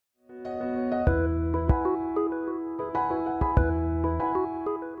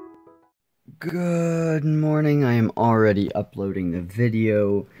Good morning. I am already uploading the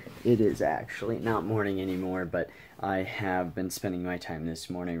video. It is actually not morning anymore, but I have been spending my time this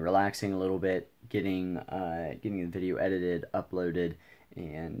morning relaxing a little bit, getting the video edited, uploaded,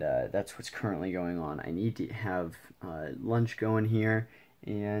 and that's what's currently going on. I need to have lunch going here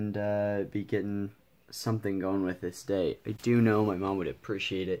and be getting something going with this day. I do know my mom would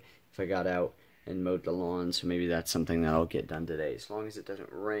appreciate it if I got out and mowed the lawn, so maybe that's something that I'll get done today, as long as it doesn't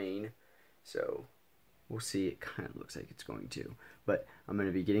rain. So we'll see. It kind of looks like it's going to, but I'm going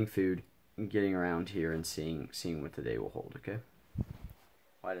to be getting food and getting around here and seeing what the day will hold. Okay?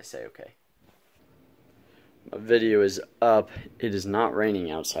 Why'd I say okay? My video is up. It is not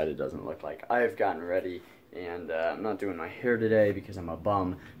raining outside. It doesn't look like. I have gotten ready, and I'm not doing my hair today because I'm a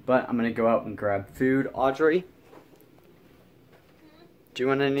bum. But I'm going to go out and grab food. Audrey, do you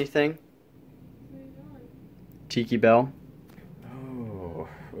want anything? Tiki Bell. Oh,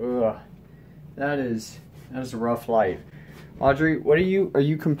 ugh. That is a rough life. Audrey, what are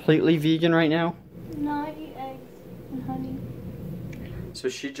you completely vegan right now? No, I eat eggs and honey. So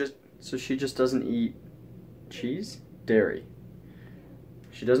she just doesn't eat cheese? Dairy.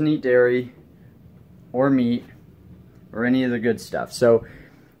 She doesn't eat dairy or meat or any of the good stuff. So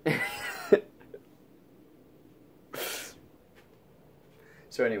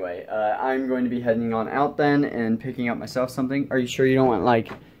So anyway, I'm going to be heading on out then and picking up myself something. Are you sure you don't want like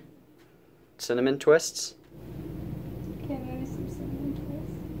cinnamon twists? Okay, maybe some cinnamon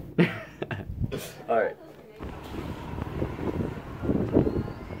twists. Alright.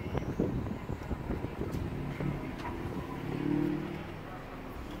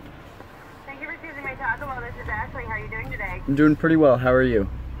 Thank you for choosing my Taco Bell. This is Ashley. How are you doing today? I'm doing pretty well. How are you?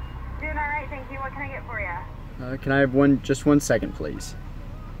 Doing alright, thank you. What can I get for you? Can I have just 1 second, please?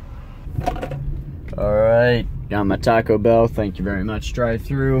 Alright, got my Taco Bell. Thank you very much. Drive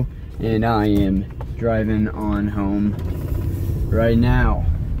through. And I am driving on home right now.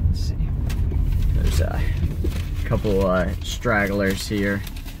 Let's see. There's a couple stragglers here.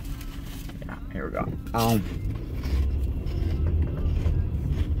 Yeah, here we go.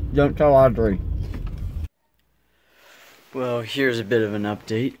 Don't tell Audrey. Well, here's a bit of an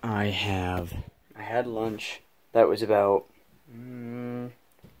update. I had lunch. That was about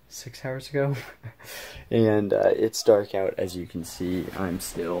 6 hours ago. And it's dark out, as you can see. I'm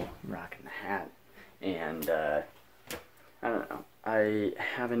still rocking the hat. And I don't know. I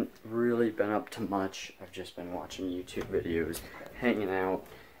haven't really been up to much. I've just been watching YouTube videos, hanging out,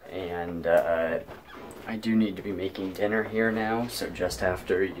 and I do need to be making dinner here now. So just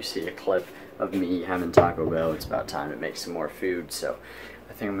after you see a clip of me having Taco Bell, it's about time to make some more food. So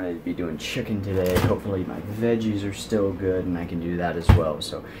I think I'm going to be doing chicken today. Hopefully my veggies are still good and I can do that as well.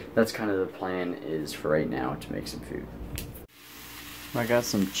 So that's kind of the plan, is for right now to make some food. I got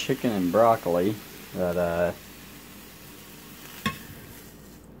some chicken and broccoli that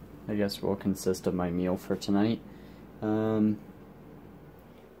I guess will consist of my meal for tonight.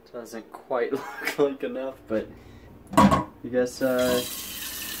 Doesn't quite look like enough, but I guess that'll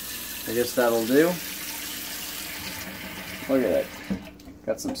do. Look at it.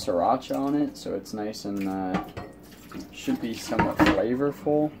 Got some sriracha on it, so it's nice and should be somewhat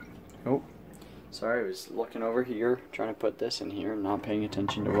flavorful. Oh, sorry, I was looking over here, trying to put this in here, not paying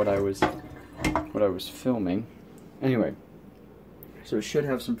attention to what I was filming. Anyway, so it should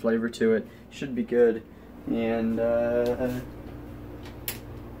have some flavor to it. Should be good, and I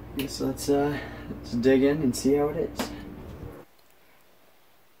guess let's dig in and see how it is.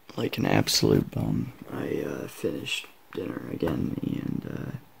 Like an absolute bum, I finished dinner again,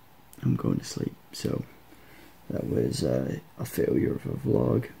 and I'm going to sleep. So that was a failure of a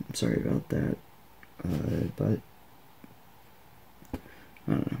vlog. I'm sorry about that, but I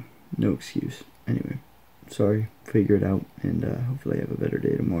don't know, no excuse. Anyway, sorry, figure it out, and hopefully I have a better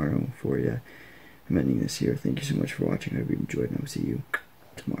day tomorrow for you. I'm ending this here. Thank you so much for watching. I hope you enjoyed, and I will see you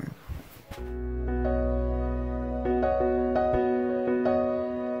tomorrow.